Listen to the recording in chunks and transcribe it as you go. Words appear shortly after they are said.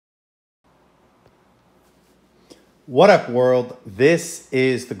What up, world? This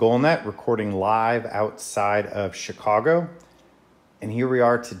is TheGoalNet recording live outside of Chicago. And here we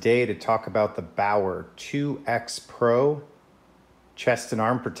are today to talk about the Bauer 2X Pro chest and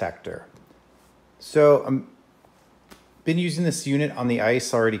arm protector. So I've been using this unit on the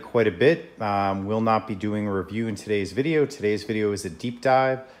ice already quite a bit. Will not be doing a review in today's video. Today's video is a deep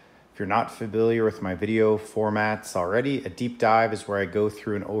dive. If you're not familiar with my video formats already, a deep dive is where I go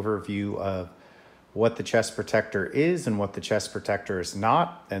through an overview of what the chest protector is and what the chest protector is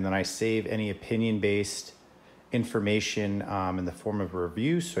not. And then I save any opinion-based information in the form of a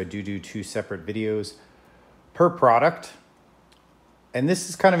review. So I do two separate videos per product. And this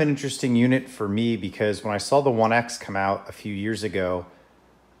is kind of an interesting unit for me because when I saw the 1X come out a few years ago,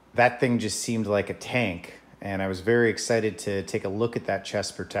 that thing just seemed like a tank. And I was very excited to take a look at that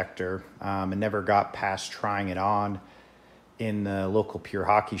chest protector and never got past trying it on in the local pure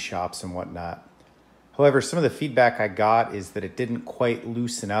hockey shops and whatnot. However, some of the feedback I got is that it didn't quite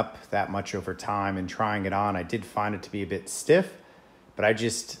loosen up that much over time, and trying it on, I did find it to be a bit stiff, but I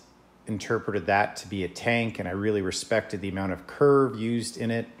just interpreted that to be a tank, and I really respected the amount of curve used in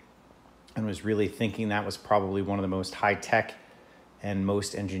it and was really thinking that was probably one of the most high-tech and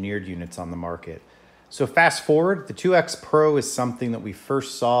most engineered units on the market. So fast forward, the 2X Pro is something that we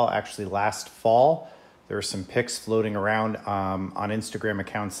first saw actually last fall. There are some pics floating around on Instagram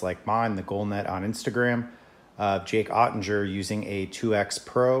accounts like mine, TheGoalNet on Instagram, of Jake Ottinger using a 2X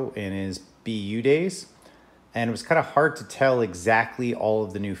Pro in his BU days. And it was kind of hard to tell exactly all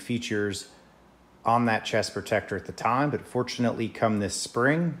of the new features on that chest protector at the time, but fortunately come this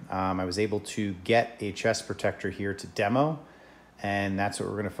spring, I was able to get a chest protector here to demo, and that's what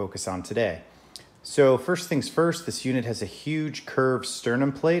we're gonna focus on today. So first things first, this unit has a huge curved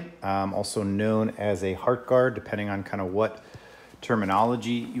sternum plate, also known as a heart guard, depending on kind of what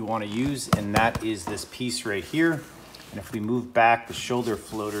terminology you want to use. And that is this piece right here. And if we move back the shoulder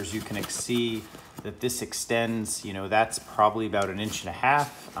floaters, you can see that this extends, that's probably about 1.5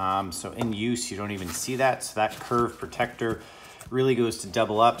 inches. So in use, you don't even see that. So that curved protector really goes to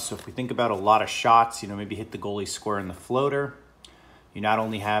double up. So if we think about a lot of shots, maybe hit the goalie square in the floater, you not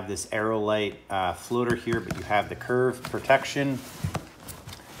only have this Aerolite floater here, but you have the curve protection.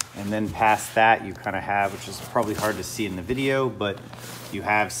 And then past that, you kind of have, which is probably hard to see in the video, but you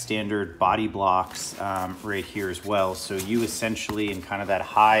have standard body blocks right here as well. So you essentially, in kind of that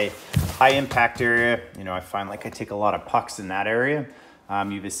high impact area, I find like I take a lot of pucks in that area.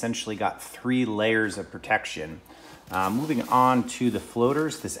 You've essentially got 3 layers of protection. Moving on to the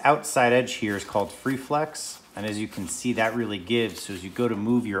floaters, this outside edge here is called Free Flex. And as you can see, that really gives. So as you go to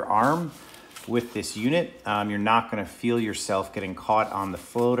move your arm with this unit, you're not gonna feel yourself getting caught on the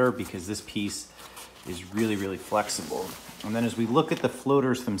floater because this piece is really, really flexible. And then as we look at the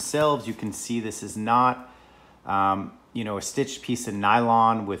floaters themselves, you can see this is not, a stitched piece of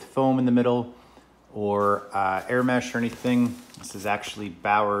nylon with foam in the middle or air mesh or anything. This is actually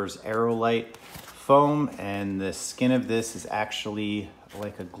Bauer's Aerolite foam, and the skin of this is actually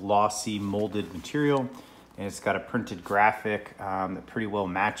like a glossy molded material. And it's got a printed graphic that pretty well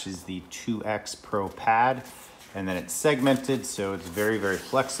matches the 2X Pro pad. And then it's segmented, so it's very, very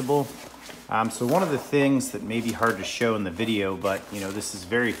flexible. So one of the things that may be hard to show in the video, but this is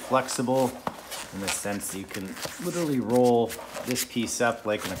very flexible in the sense that you can literally roll this piece up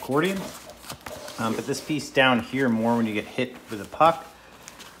like an accordion. But this piece down here, more when you get hit with a puck,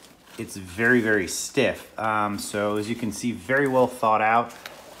 it's very, very stiff. So as you can see, very well thought out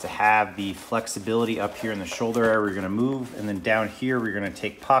to have the flexibility up here in the shoulder area. We're gonna move, and then down here, we're gonna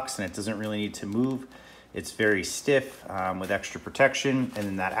take pucks, and it doesn't really need to move. It's very stiff with extra protection. And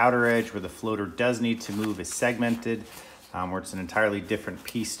then that outer edge where the floater does need to move is segmented, where it's an entirely different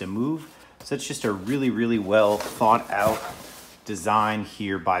piece to move. So it's just a really, really well thought out design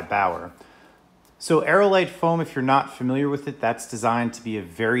here by Bauer. So Aerolite foam, if you're not familiar with it, that's designed to be a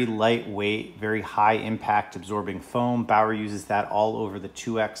very lightweight, very high impact absorbing foam. Bauer uses that all over the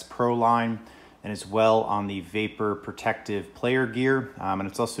 2X Pro line and as well on the vapor protective player gear. And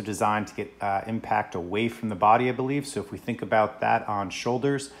it's also designed to get impact away from the body, I believe. So if we think about that on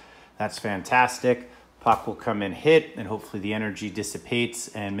shoulders, that's fantastic. Puck will come in, hit, and hopefully the energy dissipates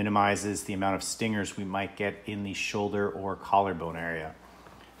and minimizes the amount of stingers we might get in the shoulder or collarbone area.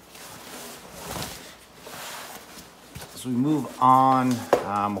 As we move on,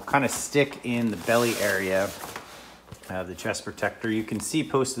 we'll kind of stick in the belly area of the chest protector. You can see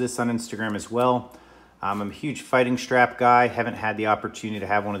posted this on Instagram as well. I'm a huge fighting strap guy. Haven't had the opportunity to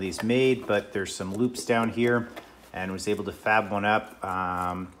have one of these made, but there's some loops down here and was able to fab one up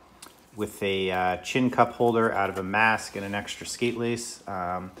with a chin cup holder out of a mask and an extra skate lace.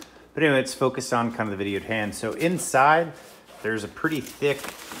 But anyway, let's focus on kind of the video at hand. So inside, there's a pretty thick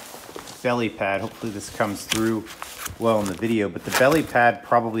belly pad. Hopefully this comes through well in the video, but the belly pad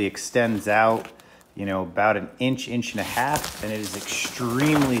probably extends out, you know, about an inch, inch and a half, and it is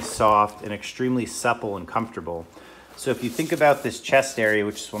extremely soft and extremely supple and comfortable. So if you think about this chest area,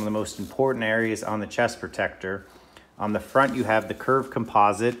 which is one of the most important areas on the chest protector, on the front you have the curved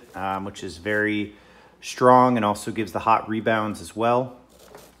composite, which is very strong and also gives the hot rebounds as well.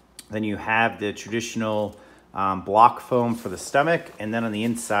 Then you have the traditional block foam for the stomach, and then on the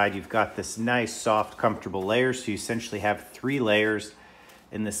inside you've got this nice soft comfortable layer. So you essentially have 3 layers,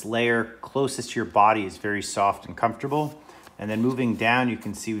 and this layer closest to your body is very soft and comfortable. And then moving down, you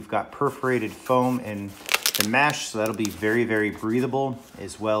can see we've got perforated foam and the mesh, so that'll be very, very breathable,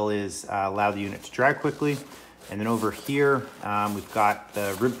 as well as allow the unit to dry quickly. And then over here we've got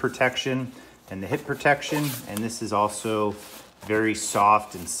the rib protection and the hip protection, and this is also very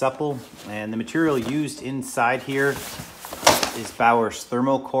soft and supple. And the material used inside here is Bauer's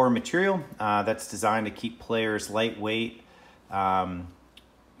thermocore material. That's designed to keep players lightweight,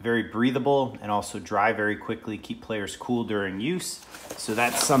 very breathable, and also dry very quickly, keep players cool during use. So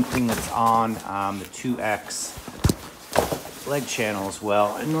that's something that's on the 2X leg channel as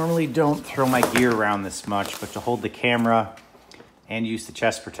well. I normally don't throw my gear around this much, but to hold the camera and use the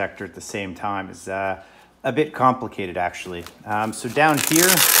chest protector at the same time is a bit complicated actually. So down here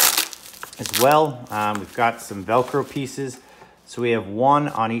as well, we've got some Velcro pieces. So we have 1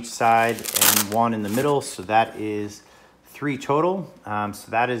 on each side and 1 in the middle. So that is 3 total. So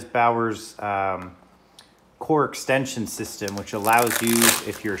that is Bauer's core extension system, which allows you,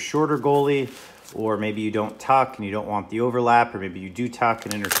 if you're a shorter goalie, or maybe you don't tuck and you don't want the overlap, or maybe you do tuck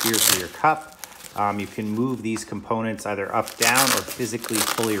and interferes with your cup, you can move these components either up, down, or physically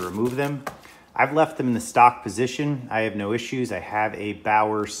fully remove them. I've left them in the stock position. I have no issues. I have a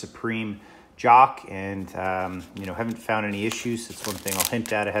Bauer Supreme jock and you know, haven't found any issues. It's one thing I'll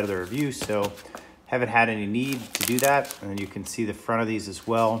hint at ahead of the review. So haven't had any need to do that. And then you can see the front of these as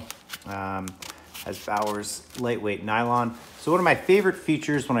well, as Bauer's lightweight nylon. So one of my favorite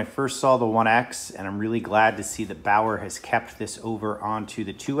features when I first saw the 1X, and I'm really glad to see that Bauer has kept this over onto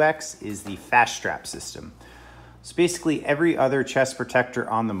the 2X, is the fast strap system. So basically every other chest protector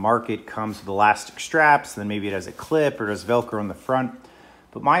on the market comes with elastic straps, then maybe it has a clip or does Velcro on the front.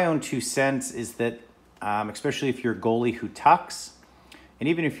 But my own 2 cents is that, especially if you're a goalie who tucks, and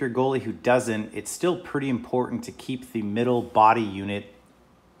even if you're a goalie who doesn't, it's still pretty important to keep the middle body unit,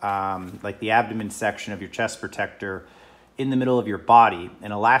 like the abdomen section of your chest protector, in the middle of your body.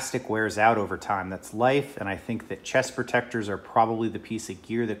 And elastic wears out over time. That's life, and I think that chest protectors are probably the piece of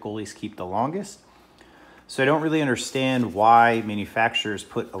gear that goalies keep the longest. So I don't really understand why manufacturers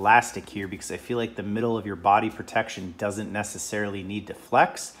put elastic here, because I feel like the middle of your body protection doesn't necessarily need to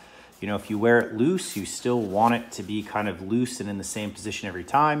flex. You know, if you wear it loose, you still want it to be kind of loose and in the same position every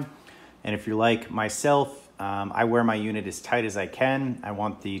time. And if you're like myself, I wear my unit as tight as I can. I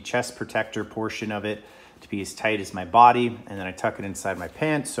want the chest protector portion of it to be as tight as my body, and then I tuck it inside my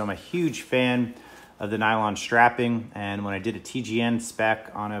pants. So I'm a huge fan of the nylon strapping, and when I did a TGN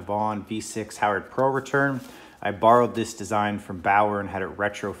spec on a Vaughn V6 Howard Pro return, I borrowed this design from Bauer and had it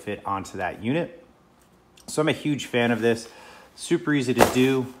retrofit onto that unit. So I'm a huge fan of this. Super easy to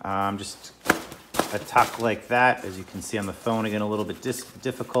do, just a tuck like that. As you can see on the phone, again, a little bit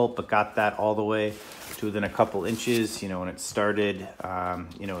difficult, but got that all the way to within a couple inches, you know, when it started,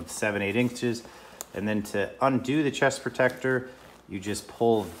 you know, 7-8 inches. And then to undo the chest protector, you just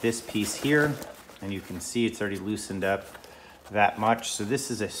pull this piece here, and you can see it's already loosened up that much. So this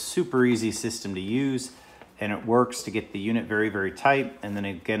is a super easy system to use, and it works to get the unit very, very tight. And then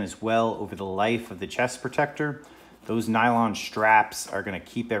again, as well, over the life of the chest protector, those nylon straps are gonna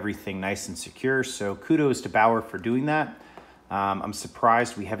keep everything nice and secure. So kudos to Bauer for doing that. I'm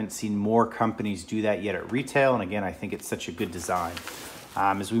surprised we haven't seen more companies do that yet at retail. And again, I think it's such a good design.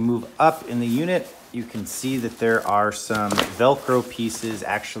 As we move up in the unit, you can see that there are some Velcro pieces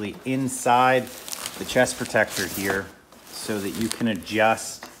actually inside the chest protector here, so that you can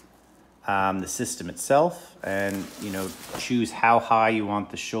adjust the system itself and, you know, choose how high you want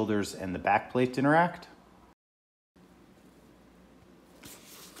the shoulders and the back plate to interact.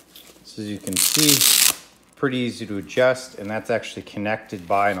 So as you can see, pretty easy to adjust, and that's actually connected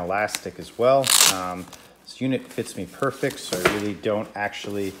by an elastic as well. This unit fits me perfect, so I really don't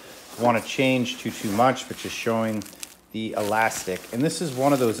actually want to change too much, but just showing the elastic. And this is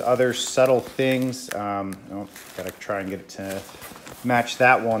one of those other subtle things, oh, gotta try and get it to match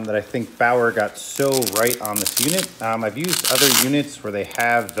that one, that I think Bauer got so right on this unit. I've used other units where they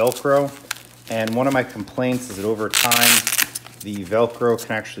have Velcro, and one of my complaints is that over time, the Velcro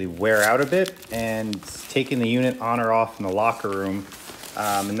can actually wear out a bit, and taking the unit on or off in the locker room.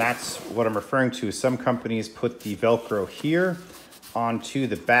 And that's what I'm referring to. Some companies put the Velcro here onto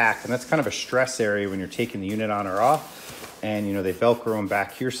the back, and that's kind of a stress area when you're taking the unit on or off, and you know, they Velcro them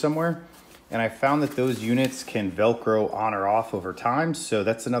back here somewhere. And I found that those units can Velcro on or off over time. So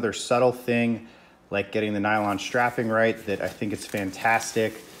that's another subtle thing, like getting the nylon strapping right, that I think it's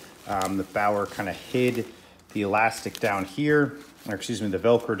fantastic. The Bauer kind of hid the elastic down here, or excuse me, the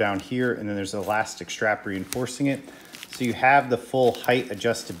Velcro down here, and then there's an elastic strap reinforcing it. So you have the full height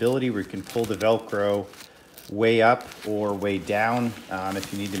adjustability where you can pull the Velcro way up or way down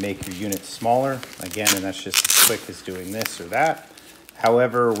if you need to make your unit smaller. Again, and that's just as quick as doing this or that.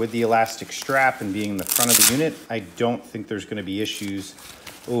 However, with the elastic strap and being in the front of the unit, I don't think there's going to be issues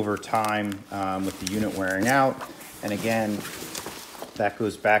over time with the unit wearing out. And again, that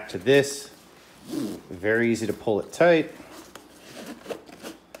goes back to this. Very easy to pull it tight.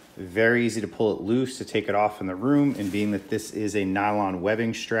 Very easy to pull it loose to take it off in the room. And being that this is a nylon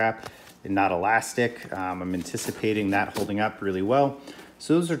webbing strap and not elastic, I'm anticipating that holding up really well.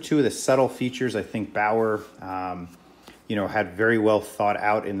 So those are two of the subtle features I think Bauer you know, had very well thought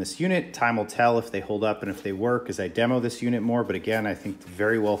out in this unit. Time will tell if they hold up and if they work as I demo this unit more. But again, I think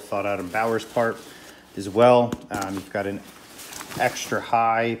very well thought out on Bauer's part as well. You've got an extra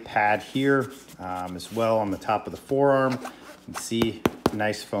high pad here as well on the top of the forearm. You can see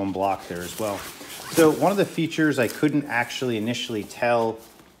nice foam block there as well. So one of the features I couldn't actually initially tell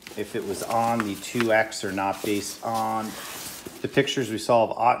if it was on the 2X or not based on the pictures we saw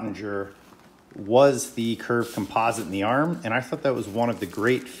of Ottinger was the curved composite in the arm. And I thought that was one of the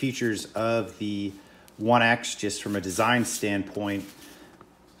great features of the 1X just from a design standpoint,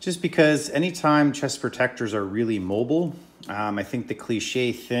 just because anytime chest protectors are really mobile, I think the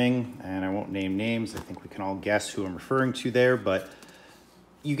cliche thing, and I won't name names, I think we can all guess who I'm referring to there, but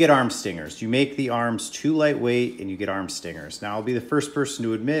you get arm stingers. You make the arms too lightweight and you get arm stingers. Now, I'll be the first person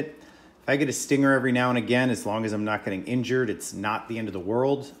to admit, if I get a stinger every now and again, as long as I'm not getting injured, it's not the end of the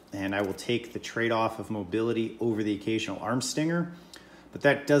world, and I will take the trade-off of mobility over the occasional arm stinger. But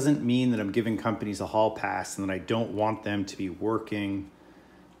that doesn't mean that I'm giving companies a hall pass and that I don't want them to be working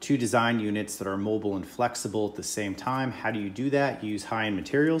to design units that are mobile and flexible at the same time. How do you do that? You use high-end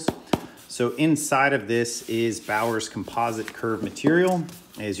materials. So inside of this is Bauer's composite curved material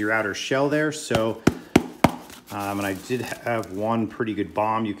as your outer shell there. So and I did have one pretty good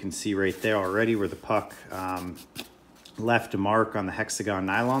bomb. You can see right there already where the puck left a mark on the hexagon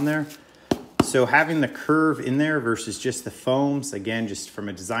nylon there. So having the curve in there versus just the foams, again, just from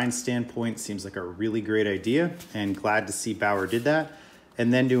a design standpoint, seems like a really great idea, and glad to see Bauer did that.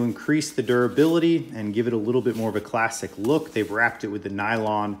 And then to increase the durability and give it a little bit more of a classic look, they've wrapped it with the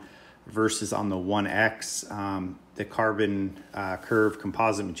nylon versus on the 1X, the carbon curved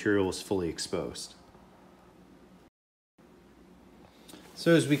composite material is fully exposed.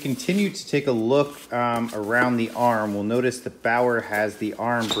 So as we continue to take a look around the arm, we'll notice that Bauer has the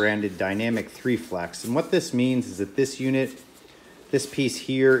arm branded Dynamic 3 Flex. And what this means is that this unit, this piece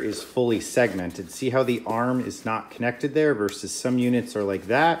here is fully segmented. See how the arm is not connected there versus some units are like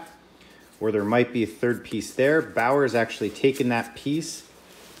that, where there might be a third piece there. Bauer has actually taken that piece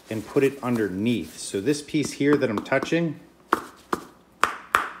and put it underneath. So this piece here that I'm touching,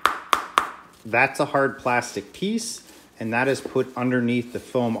 that's a hard plastic piece, and that is put underneath the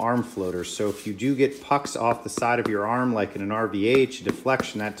foam arm floater. So if you do get pucks off the side of your arm, like in an RVH,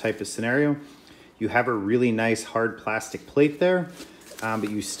 deflection, that type of scenario, you have a really nice hard plastic plate there,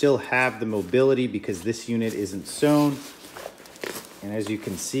 but you still have the mobility because this unit isn't sewn. And as you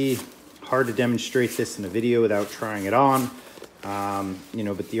can see, hard to demonstrate this in a video without trying it on, you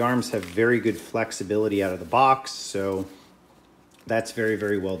know, but the arms have very good flexibility out of the box. So that's very,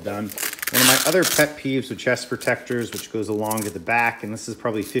 very well done. One of my other pet peeves with chest protectors, which goes along to the back, and this is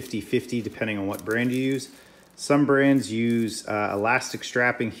probably 50-50 depending on what brand you use. Some brands use elastic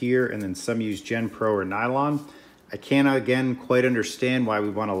strapping here, and then some use Gen Pro or nylon. I can't, again, quite understand why we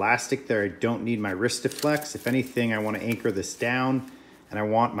want elastic there. I don't need my wrist to flex. If anything, I want to anchor this down, and I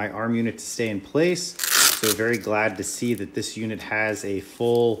want my arm unit to stay in place. So very glad to see that this unit has a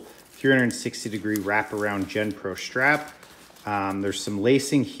full 360-degree wraparound Gen Pro strap. There's some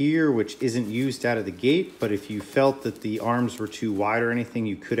lacing here, which isn't used out of the gate, but if you felt that the arms were too wide or anything,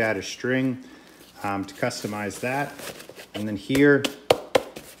 you could add a string to customize that. And then here,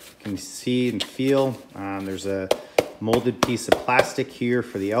 you can see and feel, there's a molded piece of plastic here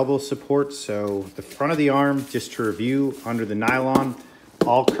for the elbow support. So the front of the arm, just to review, under the nylon,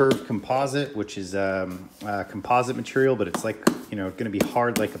 all curved composite, which is composite material, but it's like, you know, going to be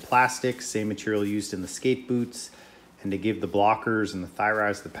hard like a plastic, same material used in the skate boots and to give the blockers and the thigh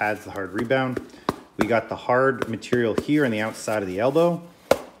rise, the pads, the hard rebound. We got the hard material here on the outside of the elbow,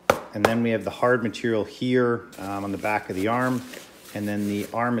 and then we have the hard material here on the back of the arm, and then the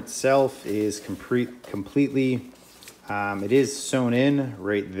arm itself is completely, it is sewn in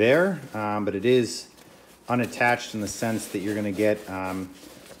right there, but it is unattached in the sense that you're going to get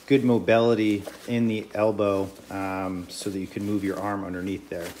good mobility in the elbow so that you can move your arm underneath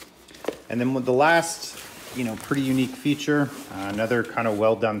there. And then with the last, pretty unique feature, another kind of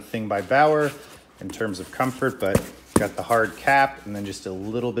well done thing by Bauer in terms of comfort, but got the hard cap and then just a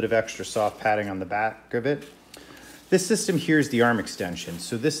little bit of extra soft padding on the back of it. This system here is the arm extension.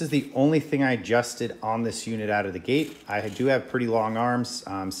 So this is the only thing I adjusted on this unit out of the gate. I do have pretty long arms,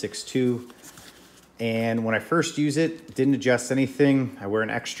 6'2", and when I first use it, didn't adjust anything. I wear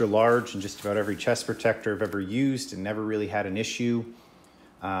an extra large in just about every chest protector I've ever used and never really had an issue,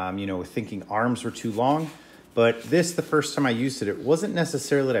 with thinking arms were too long. But this, the first time I used it, it wasn't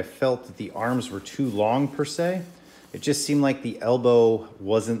necessarily that I felt that the arms were too long per se. It just seemed like the elbow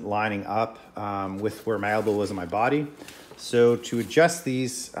wasn't lining up with where my elbow was on my body. So to adjust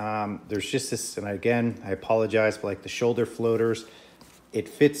these, there's just this, and again, I apologize, but like the shoulder floaters, it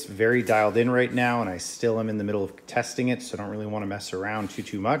fits very dialed in right now, and I still am in the middle of testing it, so I don't really want to mess around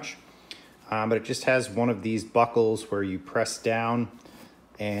too much. But it just has one of these buckles where you press down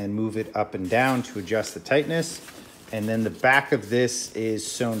and move it up and down to adjust the tightness. And then the back of this is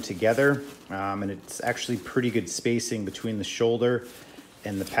sewn together, and it's actually pretty good spacing between the shoulder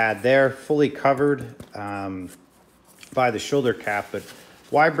and the pad there, fully covered by the shoulder cap. But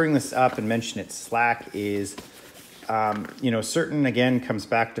why I bring this up and mention it's slack is, certain, again, comes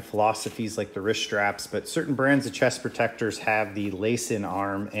back to philosophies like the wrist straps, but certain brands of chest protectors have the lace-in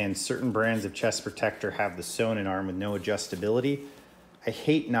arm, and certain brands of chest protector have the sewn-in arm with no adjustability. I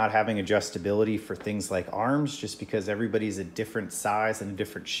hate not having adjustability for things like arms, just because everybody's a different size and a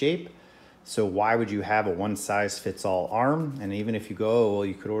different shape. So why would you have a one-size-fits-all arm? And even if you go, oh, well,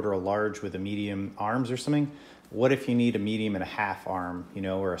 you could order a large with a medium arms or something. What if you need a medium and a half arm,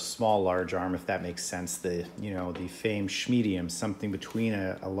 or a small large arm, if that makes sense, the famed schmedium, something between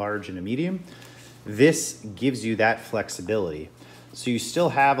a large and a medium. This gives you that flexibility. So you still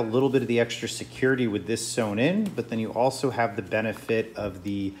have a little bit of the extra security with this sewn in, but then you also have the benefit of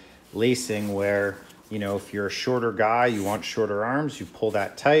the lacing where, if you're a shorter guy, you want shorter arms, you pull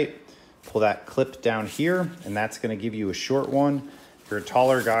that tight, pull that clip down here, and that's gonna give you a short one. If you're a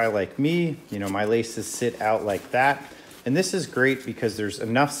taller guy like me, my laces sit out like that. And this is great because there's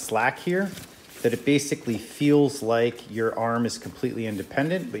enough slack here that it basically feels like your arm is completely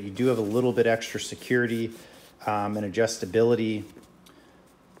independent, but you do have a little bit extra security and adjustability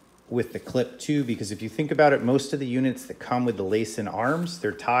with the clip too, because if you think about it, most of the units that come with the lace-in arms,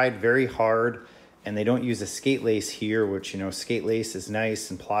 they're tied very hard and they don't use a skate lace here, which, skate lace is nice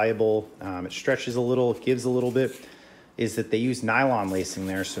and pliable. It stretches a little, it gives a little bit, is that they use nylon lacing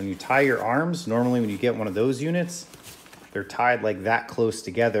there. So when you tie your arms, normally when you get one of those units, they're tied like that close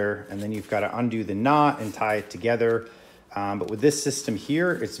together, and then you've got to undo the knot and tie it together. But with this system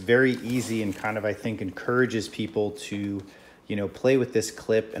here, it's very easy and kind of, I think, encourages people to, play with this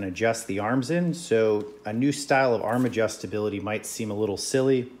clip and adjust the arms in. So a new style of arm adjustability might seem a little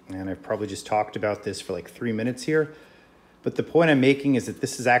silly, and I've probably just talked about this for like 3 minutes here. But the point I'm making is that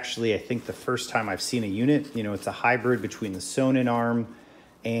this is actually, I think, the first time I've seen a unit. It's a hybrid between the sewn-in arm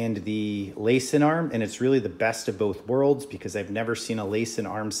and the lace-in arm, and it's really the best of both worlds because I've never seen a lace-in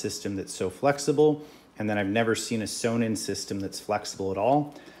arm system that's so flexible, and then I've never seen a sewn-in system that's flexible at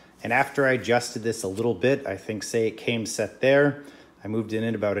all. And after I adjusted this a little bit, I think, say it came set there, I moved it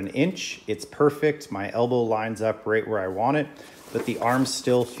in about 1 inch. It's perfect. My elbow lines up right where I want it, but the arms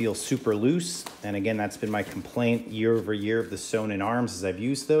still feel super loose. And again, that's been my complaint year over year of the sewn-in arms as I've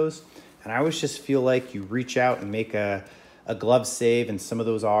used those. And I always just feel like you reach out and make a glove save, and some of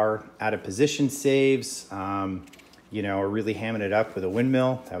those are out of position saves, or really hamming it up with a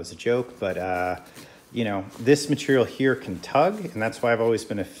windmill. That was a joke, but this material here can tug, and that's why I've always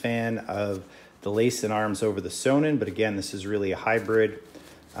been a fan of the lace-in arms over the sewn-in. But again, this is really a hybrid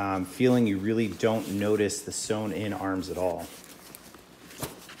feeling. You really don't notice the sewn-in arms at all.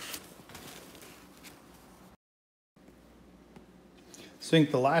 So I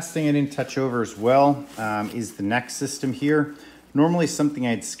think the last thing I didn't touch over as well is the neck system here. Normally something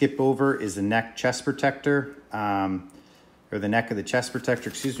I'd skip over is the neck chest protector, or the neck of the chest protector,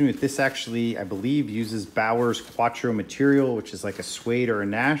 excuse me. But this actually, I believe, uses Bauer's Quattro material, which is like a suede or a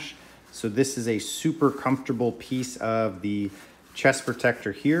Nash. So this is a super comfortable piece of the chest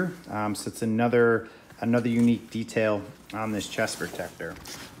protector here. So it's another another unique detail on this chest protector.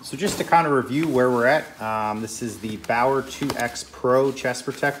 So just to kind of review where we're at, this is the Bauer 2X Pro chest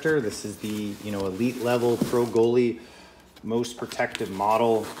protector. This is the elite level pro goalie most protective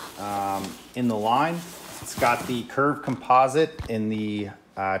model in the line. It's got the curved composite in the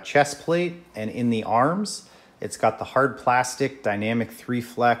chest plate and in the arms. It's got the hard plastic dynamic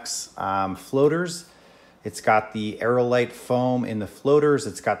 3-flex floaters. It's got the Aerolite foam in the floaters.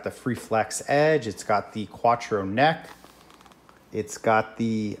 It's got the free flex edge. It's got the Quattro neck. It's got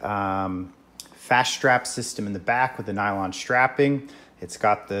the fast strap system in the back with the nylon strapping. It's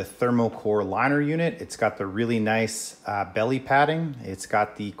got the thermocore liner unit. It's got the really nice belly padding. It's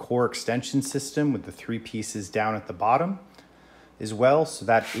got the core extension system with the 3 pieces down at the bottom as well. So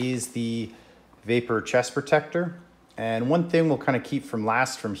that is the Vapor chest protector. And one thing we'll kind of keep from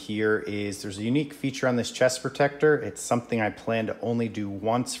last from here is there's a unique feature on this chest protector. It's something I plan to only do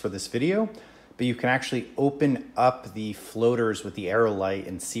once for this video, but you can actually open up the floaters with the Aerolite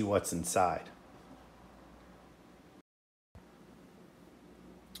and see what's inside.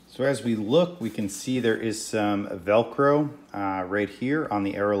 So as we look, we can see there is some Velcro right here on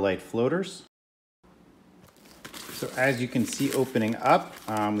the Aerolite floaters. So as you can see opening up,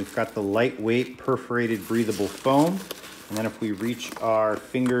 we've got the lightweight perforated breathable foam. And then if we reach our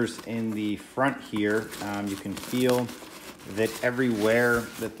fingers in the front here, you can feel that everywhere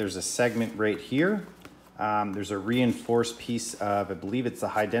that there's a segment right here, there's a reinforced piece of, I believe it's the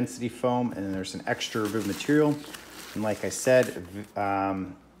high density foam, and then there's an extra rib material. And like I said,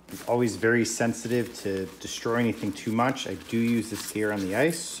 it's always very sensitive to destroy anything too much. I do use this gear on the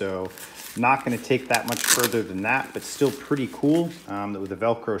ice, so not going to take that much further than that, but still pretty cool that with a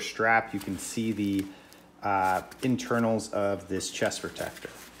Velcro strap, you can see the internals of this chest protector.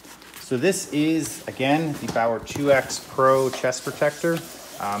 So this is, again, the Bauer 2X Pro chest protector.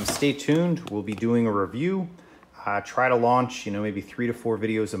 Stay tuned. We'll be doing a review. Try to launch, maybe 3 to 4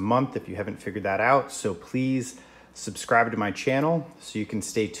 videos a month if you haven't figured that out. So please subscribe to my channel so you can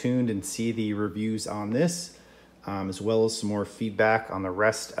stay tuned and see the reviews on this, as well as some more feedback on the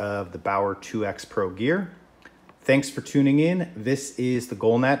rest of the Bauer 2X Pro gear. Thanks for tuning in. This is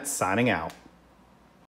TheGoalNet signing out.